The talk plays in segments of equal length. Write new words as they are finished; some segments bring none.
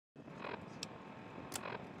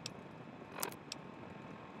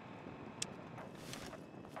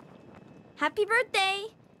Happy birthday!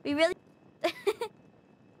 We really... You're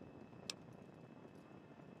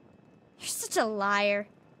such a liar.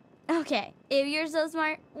 Okay, if you're so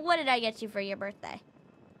smart, what did I get you for your birthday?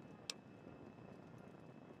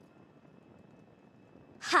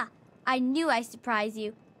 Ha! I knew I'd surprise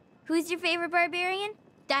you. Who's your favorite barbarian?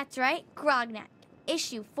 That's right, Grognak,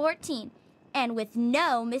 issue 14, and with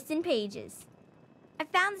no missing pages. I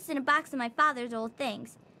found this in a box of my father's old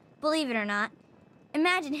things. Believe it or not,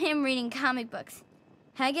 imagine him reading comic books.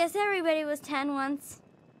 I guess everybody was 10 once.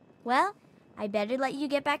 Well, I better let you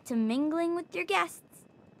get back to mingling with your guests.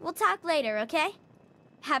 We'll talk later, okay?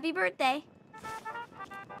 Happy birthday.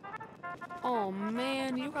 Oh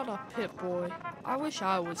man, you got a Pip-Boy. I wish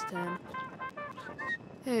I was 10.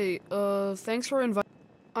 Hey, thanks for inviting.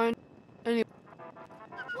 Anyway.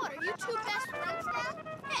 What, are you two best friends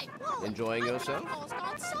now? Hey, whoa! Enjoying yourself?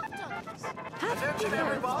 Attention,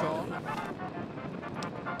 everyone!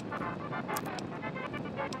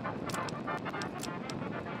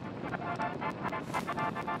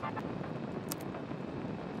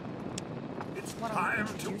 It's time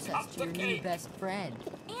to pop the cake. Best friend.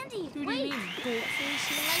 Andy, Who do wait. you mean?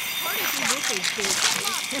 Nice party.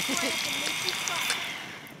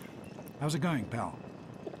 How's it going, pal?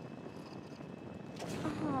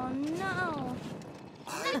 Oh, no.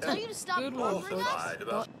 Didn't I tell you to stop Good one, bothering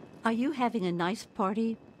folks. us? Are you having a nice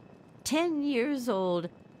party? 10 years old.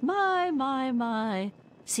 My.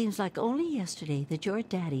 Seems like only yesterday that your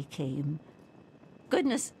daddy came.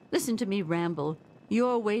 Goodness, listen to me ramble.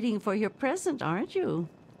 You're waiting for your present, aren't you?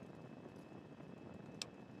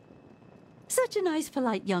 Such a nice,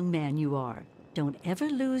 polite young man you are. Don't ever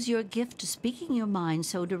lose your gift to speaking your mind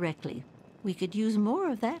so directly. We could use more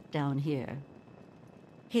of that down here.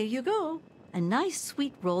 Here you go. A nice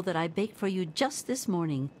sweet roll that I baked for you just this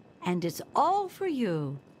morning. And it's all for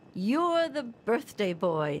you. You're the birthday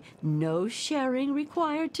boy. No sharing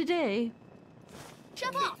required today.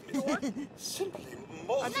 Shut up! Simply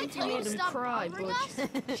I think you made him cry, Butch.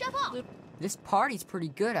 Shut up! This party's pretty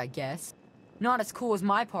good, I guess. Not as cool as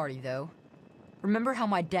my party, though. Remember how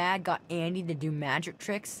my dad got Andy to do magic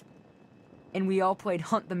tricks? And we all played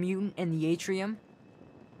Hunt the Mutant in the atrium?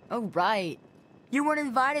 Oh, right. You weren't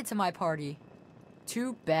invited to my party.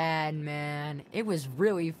 Too bad, man. It was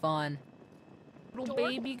really fun. Little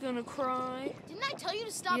baby gonna cry? Didn't I tell you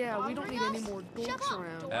to stop Yeah, we don't bothering need any us? more Shut dorks up,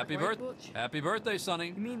 around. dork. Happy birthday, Sonny.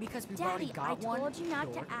 You mean because we've already Daddy, got I one? told you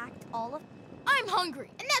not to act all of... I'm hungry,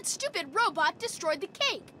 and that stupid robot destroyed the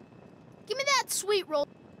cake. Give me that sweet roll.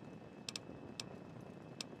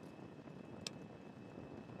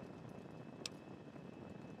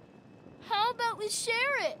 How about we share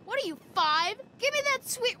it? What are you, 5? Give me that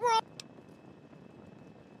sweet roll.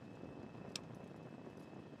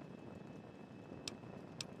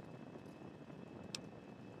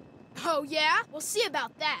 Oh, yeah? We'll see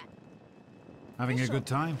about that. Having a good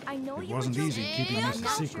time? I know It you wasn't were just... easy keeping Yeah, this a I'm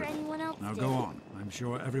not sure secret. anyone else Now did. go on. I'm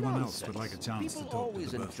sure everyone else would like a chance People to talk to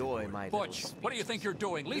always the birthday enjoy boy. my Butch, what do you think you're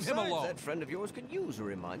doing? Leave him Besides, alone. That friend of yours could use a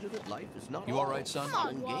reminder that life is not You all right, son? Come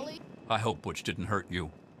on, fun Wally. games. I hope Butch didn't hurt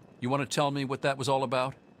you. You want to tell me what that was all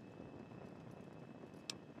about?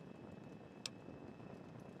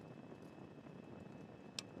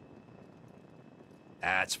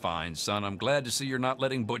 That's fine, son. I'm glad to see you're not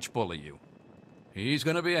letting Butch bully you. He's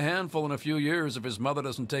going to be a handful in a few years if his mother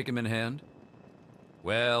doesn't take him in hand.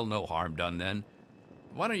 Well, no harm done then.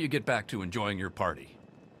 Why don't you get back to enjoying your party?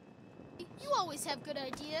 You always have good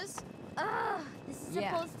ideas. Ugh, this is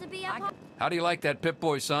Yeah, supposed to be a... How do you like that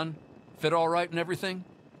Pip-Boy, son? Fit all right and everything?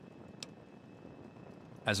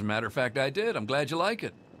 As a matter of fact, I did. I'm glad you like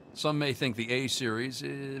it. Some may think the A series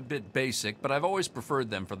is a bit basic, but I've always preferred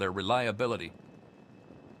them for their reliability.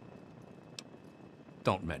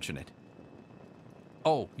 Don't mention it.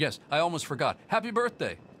 Oh, yes, I almost forgot. Happy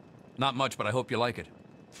birthday. Not much, but I hope you like it.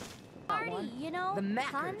 Party, you know? The Fun.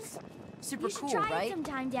 Mackers. Super You should cool, try it right?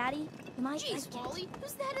 sometime, Daddy. You might Jeez, like it. Wally,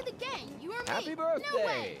 who's the head of the gang? You or me? Happy No way.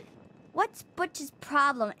 birthday! What's Butch's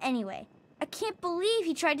problem, anyway? I can't believe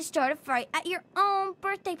he tried to start a fight at your own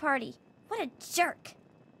birthday party. What a jerk.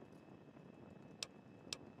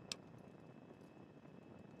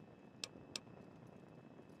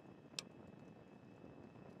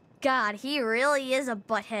 God, he really is a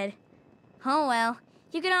butthead. Oh well,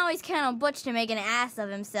 you can always count on Butch to make an ass of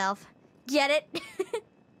himself. Get it?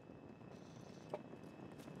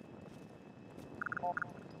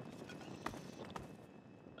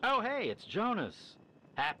 Oh, hey, it's Jonas.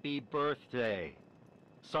 Happy birthday.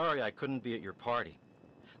 Sorry I couldn't be at your party.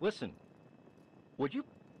 Listen, would you...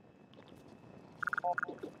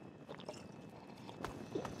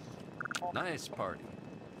 Nice party.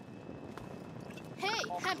 Hey,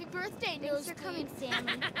 happy birthday, Thanks for coming,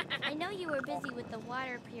 Sammy. I know you were busy with the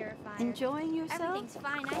water purifier. Enjoying yourself? Everything's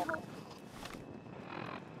fine, I hope.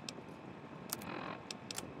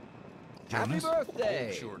 Happy Jonas? birthday!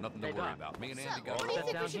 Oh, sure, nothing to Hey, worry Doc. about. Me and So, Andy got what do you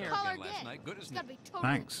think we should call our last day? night. Good, It's isn't gotta it? be totally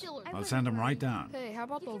Thanks. killer. I'll send him right down. Hey, how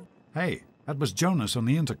about the... Hey, that was Jonas on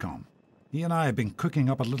the intercom. He and I have been cooking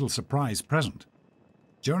up a little surprise present.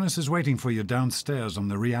 Jonas is waiting for you downstairs on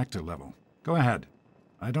the reactor level. Go ahead.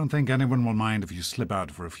 I don't think anyone will mind if you slip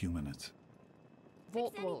out for a few minutes.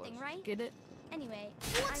 Vault Fix dwellers. anything, right? Get it? Anyway,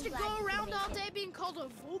 Who wants I'm to glad go you could around make all it. day being called a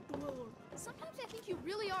vault dweller? Sometimes I think you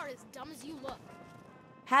really are as dumb as you look.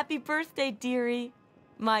 Happy birthday, dearie.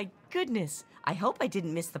 My goodness, I hope I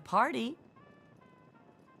didn't miss the party.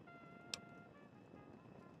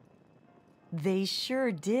 They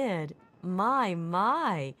sure did.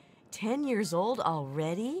 My. 10 years old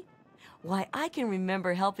already? Why, I can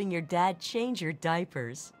remember helping your dad change your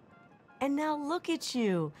diapers. And now look at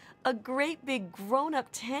you, a great big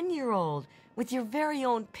grown-up 10-year-old with your very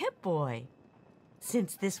own Pip-Boy.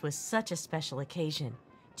 Since this was such a special occasion,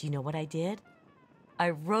 do you know what I did?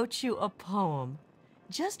 I wrote you a poem,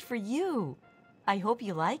 just for you. I hope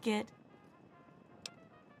you like it.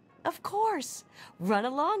 Of course. Run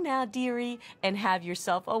along now, dearie, and have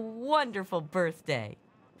yourself a wonderful birthday.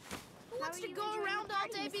 Who wants are to you go enjoying around the all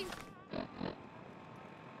day parties? being...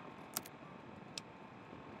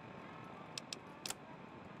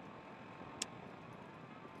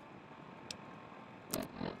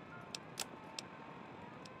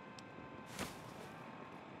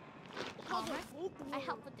 called a vault dweller? I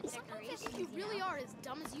help with the Sometimes I decorations, think you you really know. are as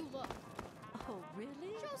dumb as you look. Oh, really?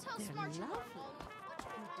 Shows how They're smart you are, lovely. Molly.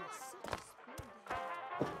 You did such a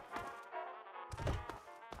splendid...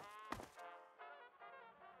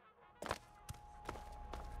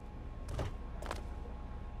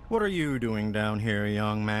 What are you doing down here,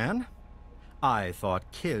 young man? I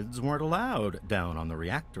thought kids weren't allowed down on the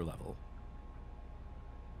reactor level.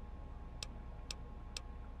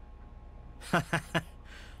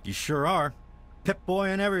 You sure are. Pip-Boy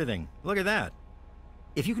and everything. Look at that.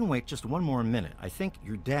 If you can wait just one more minute, I think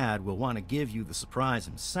your dad will want to give you the surprise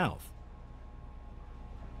himself.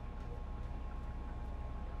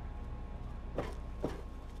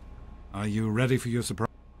 Are you ready for your surprise?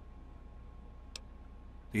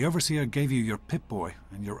 The Overseer gave you your Pip-Boy,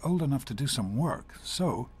 and you're old enough to do some work,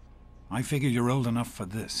 so I figure you're old enough for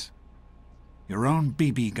this. Your own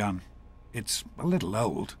BB gun. It's a little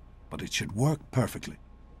old, but it should work perfectly.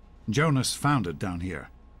 Jonas found it down here.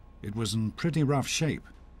 It was in pretty rough shape.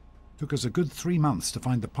 Took us a good 3 months to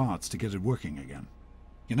find the parts to get it working again.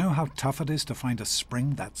 You know how tough it is to find a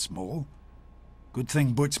spring that small? Good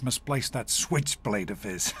thing Butch misplaced that switchblade of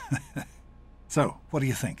his. So, what do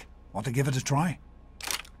you think? Want to give it a try?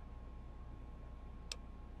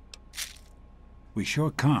 We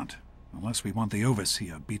sure can't, unless we want the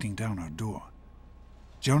Overseer beating down our door.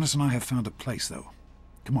 Jonas and I have found a place, though.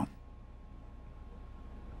 Come on.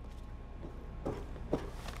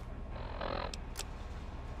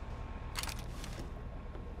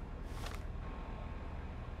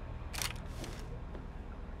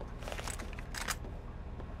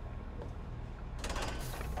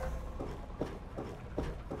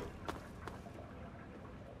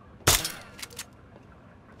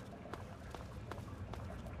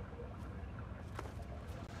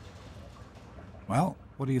 Well,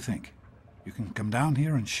 what do you think? You can come down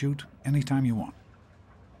here and shoot anytime you want.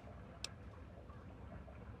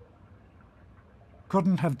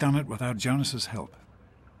 Couldn't have done it without Jonas's help.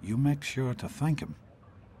 You make sure to thank him.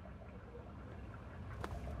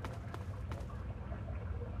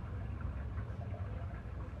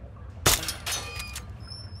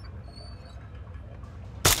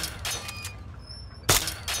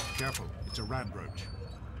 Careful, it's a rad roach.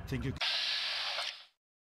 Think you can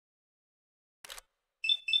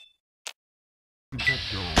get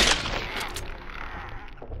your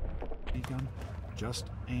gun? Just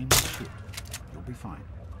aim and shoot. You'll be fine.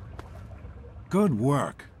 Good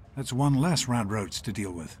work. That's one less rad roach to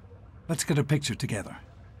deal with. Let's get a picture together.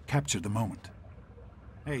 Capture the moment.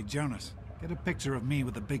 Hey, Jonas, get a picture of me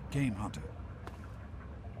with the big game hunter.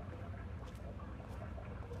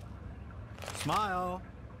 Smile.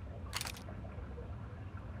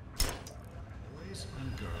 Boys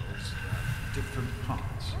and girls have different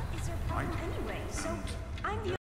parts. What is her problem anyway? So I'm the